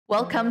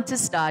Welcome to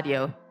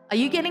STADIO. Are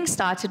you getting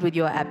started with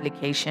your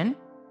application?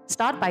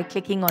 Start by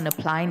clicking on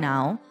Apply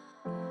Now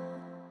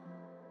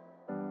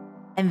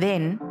and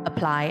then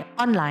Apply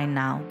Online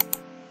Now.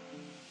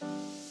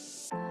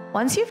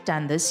 Once you've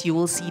done this, you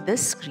will see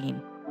this screen.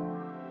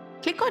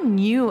 Click on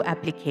New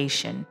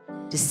Application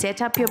to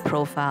set up your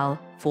profile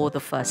for the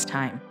first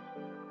time.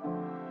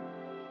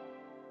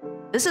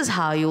 This is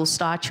how you'll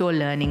start your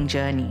learning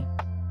journey.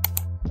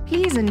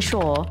 Please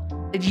ensure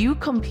that you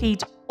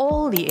complete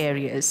all the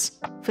areas,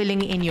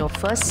 filling in your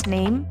first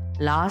name,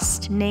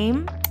 last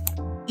name,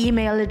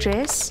 email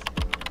address,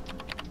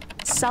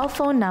 cell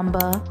phone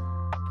number,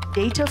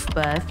 date of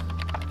birth,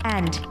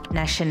 and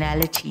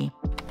nationality.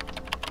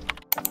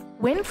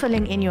 When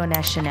filling in your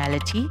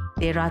nationality,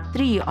 there are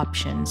 3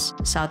 options: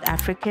 South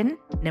African,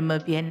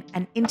 Namibian,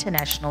 and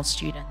international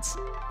students.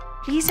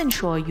 Please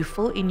ensure you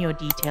fill in your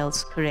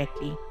details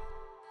correctly.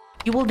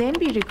 You will then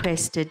be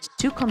requested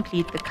to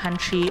complete the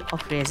country of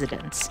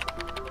residence.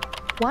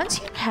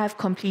 Once you have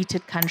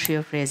completed country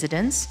of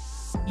residence,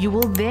 you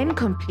will then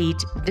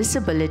complete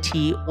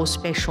disability or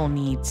special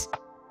needs.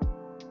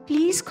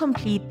 Please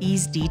complete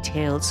these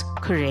details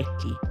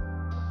correctly.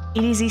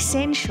 It is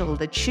essential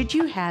that should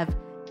you have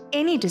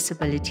any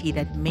disability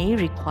that may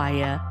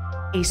require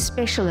a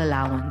special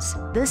allowance,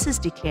 this is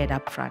declared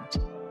upfront.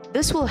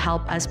 This will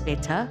help us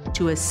better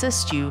to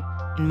assist you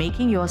in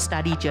making your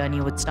study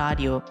journey with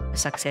STADIO a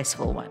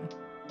successful one.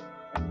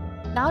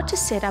 Now to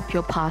set up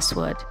your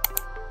password.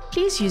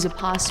 Please use a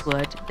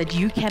password that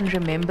you can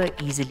remember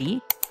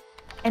easily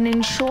and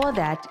ensure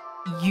that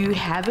you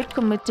have it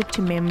committed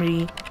to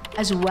memory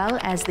as well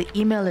as the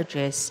email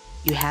address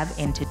you have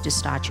entered to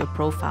start your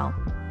profile.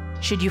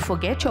 Should you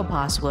forget your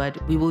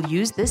password, we will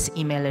use this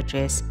email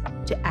address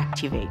to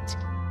activate.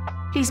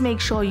 Please make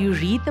sure you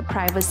read the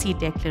privacy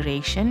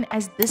declaration,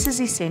 as this is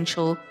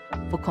essential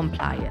for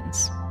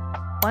compliance.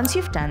 Once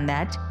you've done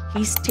that,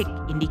 please tick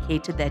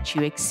indicated that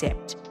you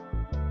accept.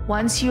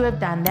 Once you have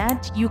done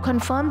that, you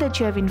confirm that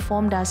you have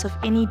informed us of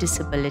any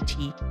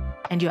disability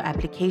and your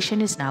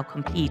application is now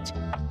complete.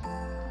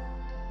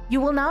 You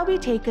will now be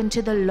taken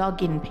to the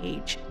login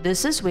page.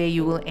 This is where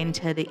you will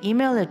enter the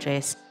email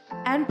address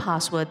and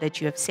password that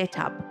you have set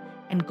up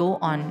and go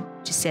on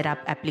to set up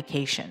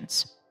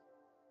applications.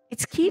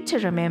 It's key to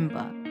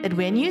remember that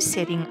when you're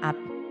setting up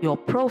your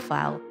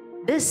profile,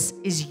 this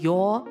is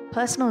your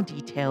personal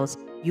details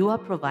you are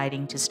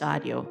providing to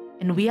STADIO,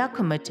 and we are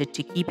committed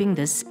to keeping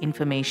this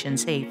information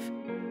safe.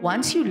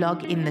 Once you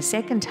log in the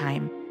second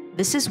time,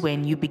 this is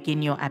when you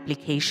begin your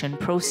application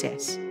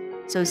process.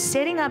 So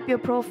setting up your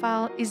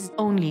profile is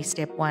only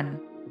step 1.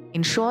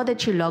 Ensure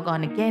that you log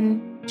on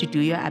again to do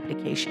your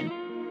application.